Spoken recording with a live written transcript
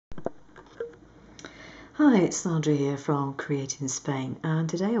Hi, it's Sandra here from Create in Spain, and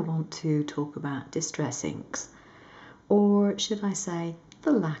today I want to talk about distress inks, or should I say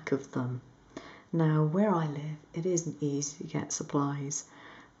the lack of them. Now, where I live, it isn't easy to get supplies,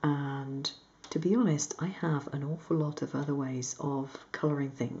 and to be honest, I have an awful lot of other ways of colouring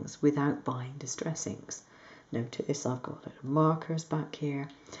things without buying distress inks. Notice I've got little markers back here,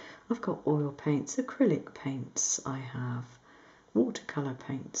 I've got oil paints, acrylic paints, I have watercolour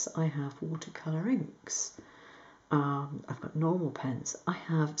paints, I have watercolour inks, I've got normal pens. I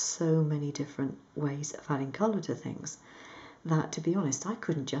have so many different ways of adding colour to things that, to be honest, I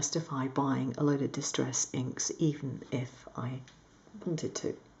couldn't justify buying a load of distress inks even if I wanted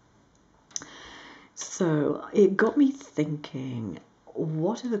to. So it got me thinking,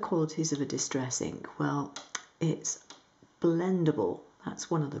 what are the qualities of a distress ink? Well, it's blendable, that's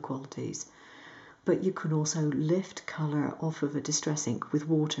one of the qualities. But you can also lift colour off of a distress ink with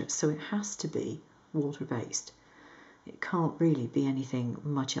water, so it has to be water-based. It can't really be anything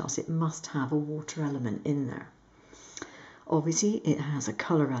much else. It must have a water element in there. Obviously, it has a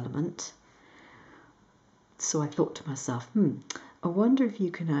colour element. So I thought to myself, I wonder if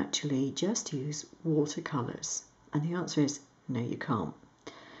you can actually just use watercolours. And the answer is, no, you can't.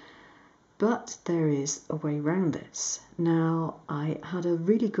 But there is a way around this. Now, I had a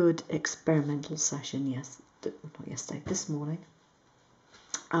really good experimental session this morning.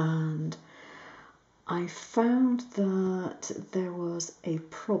 And I found that there was a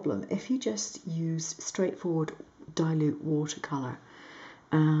problem. If you just use straightforward dilute watercolour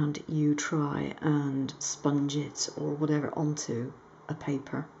and you try and sponge it or whatever onto a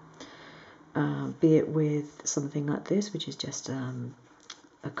paper, be it with something like this, which is just a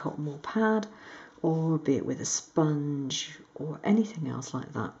cotton wool pad, or be it with a sponge or anything else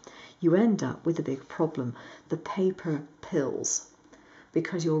like that, you end up with a big problem. The paper pills.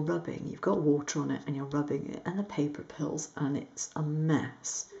 Because you're rubbing, you've got water on it and you're rubbing it and the paper pills and it's a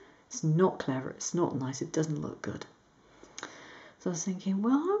mess. It's not clever, it's not nice, it doesn't look good. So I was thinking,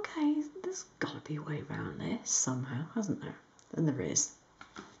 well, okay, there's got to be a way around this somehow, hasn't there? And there is.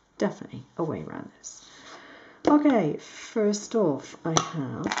 Definitely a way around this. Okay, first off, I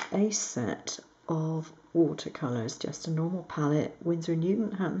have a set of watercolours, just a normal palette, Winsor &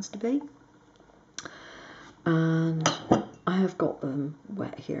 Newton happens to be. And I have got them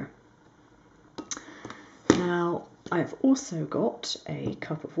wet here. Now, I've also got a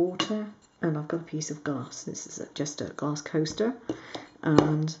cup of water and I've got a piece of glass. This is just a glass coaster,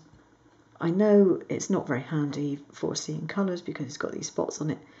 and I know it's not very handy for seeing colours because it's got these spots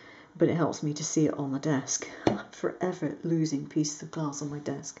on it, but it helps me to see it on the desk. I'm forever losing pieces of glass on my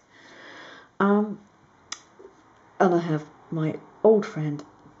desk. And I have my old friend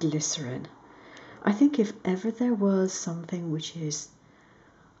glycerin. I think if ever there was something which is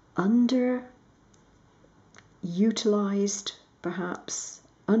underutilised, perhaps,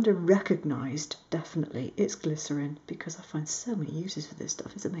 under-recognised, definitely, it's glycerin, because I find so many uses for this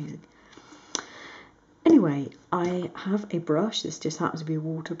stuff, it's amazing. Anyway, I have a brush, this just happens to be a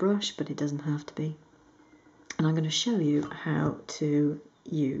water brush, but it doesn't have to be. And I'm going to show you how to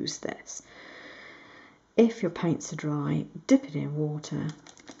use this. If your paints are dry, dip it in water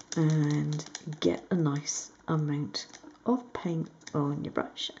and get a nice amount of paint on your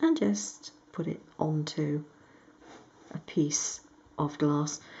brush and just put it onto a piece of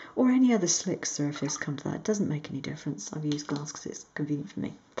glass or any other slick surface. Come to that, it doesn't make any difference. I've used glass because it's convenient for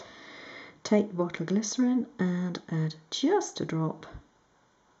me. Take the bottle of glycerin and add just a drop,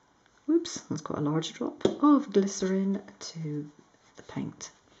 whoops, that's quite a large drop, of glycerin to the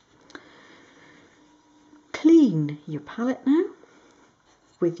paint. Clean your palette now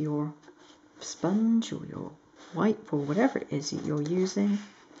with your sponge or your wipe or whatever it is that you're using.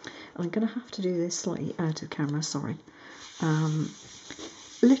 I'm going to have to do this slightly out of camera, sorry.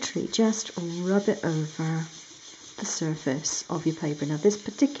 Literally just rub it over the surface of your paper. Now this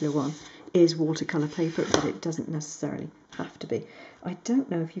particular one is watercolour paper, but it doesn't necessarily have to be. I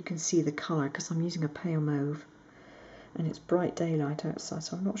don't know if you can see the colour because I'm using a pale mauve and it's bright daylight outside,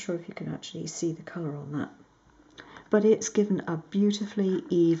 so I'm not sure if you can actually see the colour on that. But it's given a beautifully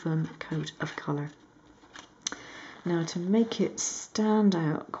even coat of colour. Now to make it stand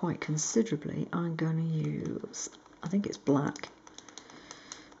out quite considerably, I'm going to use, I think it's black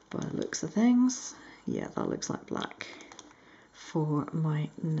by the looks of things. Yeah, that looks like black for my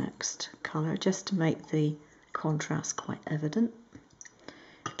next colour, just to make the contrast quite evident.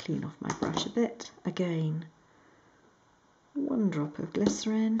 Clean off my brush a bit. Again, one drop of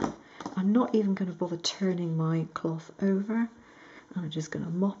glycerin. I'm not even going to bother turning my cloth over. I'm just going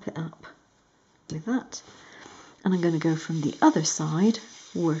to mop it up with that. And I'm going to go from the other side,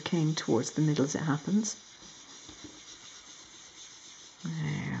 working towards the middle as it happens.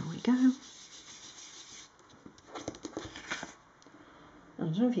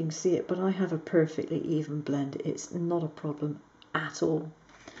 don't know if you can see it, but I have a perfectly even blend. It's not a problem at all.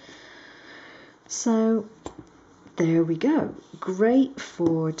 So there we go. Great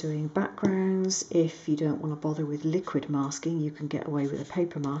for doing backgrounds. If you don't want to bother with liquid masking, you can get away with a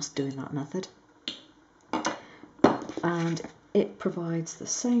paper mask doing that method. And it provides the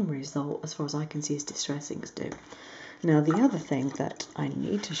same result as far as I can see as distress inks do. Now the other thing that I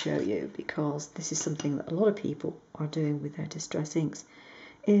need to show you, because this is something that a lot of people are doing with their distress inks,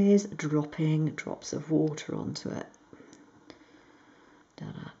 is dropping drops of water onto it.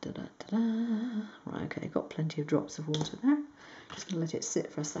 Right, okay, got plenty of drops of water there. Just going to let it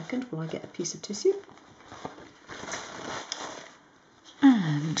sit for a second while I get a piece of tissue.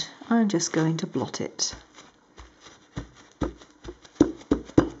 And I'm just going to blot it.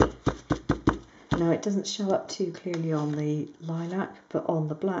 Now it doesn't show up too clearly on the lilac, but on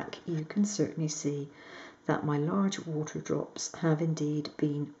the black you can certainly see that my large water drops have indeed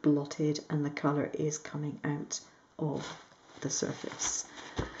been blotted and the colour is coming out of the surface.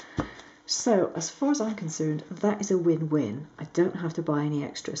 So as far as I'm concerned, that is a win-win. I don't have to buy any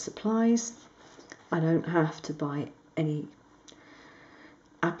extra supplies. I don't have to buy any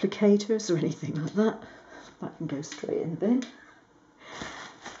applicators or anything like that. That can go straight in the bin.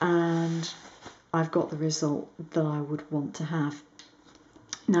 And I've got the result that I would want to have.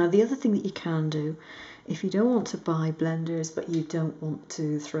 Now the other thing that you can do, if you don't want to buy blenders but you don't want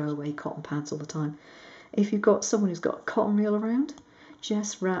to throw away cotton pads all the time, if you've got someone who's got a cotton reel around,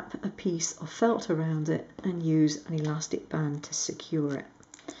 just wrap a piece of felt around it and use an elastic band to secure it.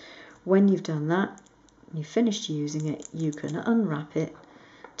 When you've done that, you've finished using it, you can unwrap it,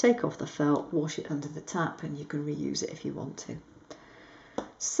 take off the felt, wash it under the tap, and you can reuse it if you want to.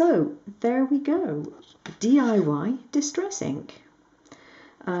 So there we go, DIY distress ink.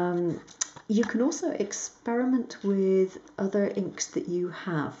 You can also experiment with other inks that you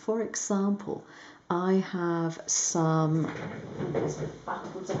have. For example, I have some,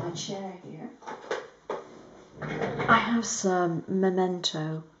 backwards on my chair here, I have some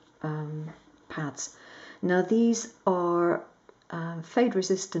Memento pads. Now these are fade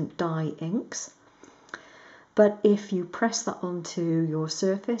resistant dye inks, but if you press that onto your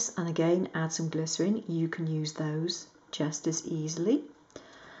surface and again add some glycerin, you can use those just as easily.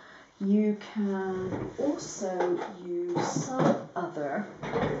 You can also use some other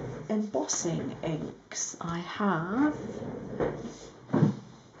embossing inks. I have,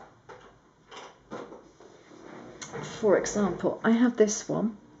 for example, I have this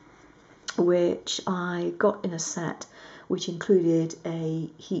one which I got in a set which included a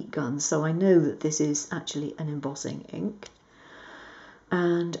heat gun, so I know that this is actually an embossing ink.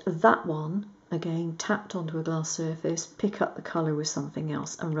 And that one, again, tapped onto a glass surface, pick up the colour with something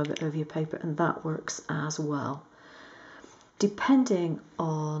else and rub it over your paper, and that works as well. Depending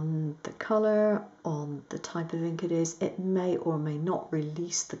on the colour, on the type of ink it is, it may or may not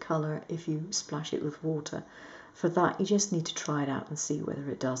release the colour if you splash it with water. For that, you just need to try it out and see whether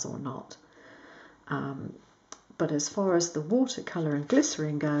it does or not. But as far as the watercolour and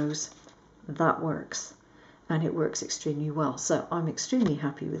glycerin goes, that works. And it works extremely well. So I'm extremely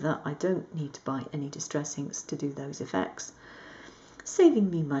happy with that. I don't need to buy any distress inks to do those effects, saving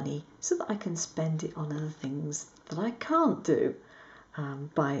me money so that I can spend it on other things that I can't do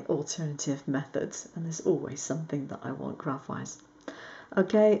by alternative methods. And there's always something that I want craft-wise.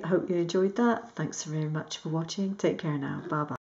 Okay, I hope you enjoyed that. Thanks very much for watching. Take care now. Bye bye.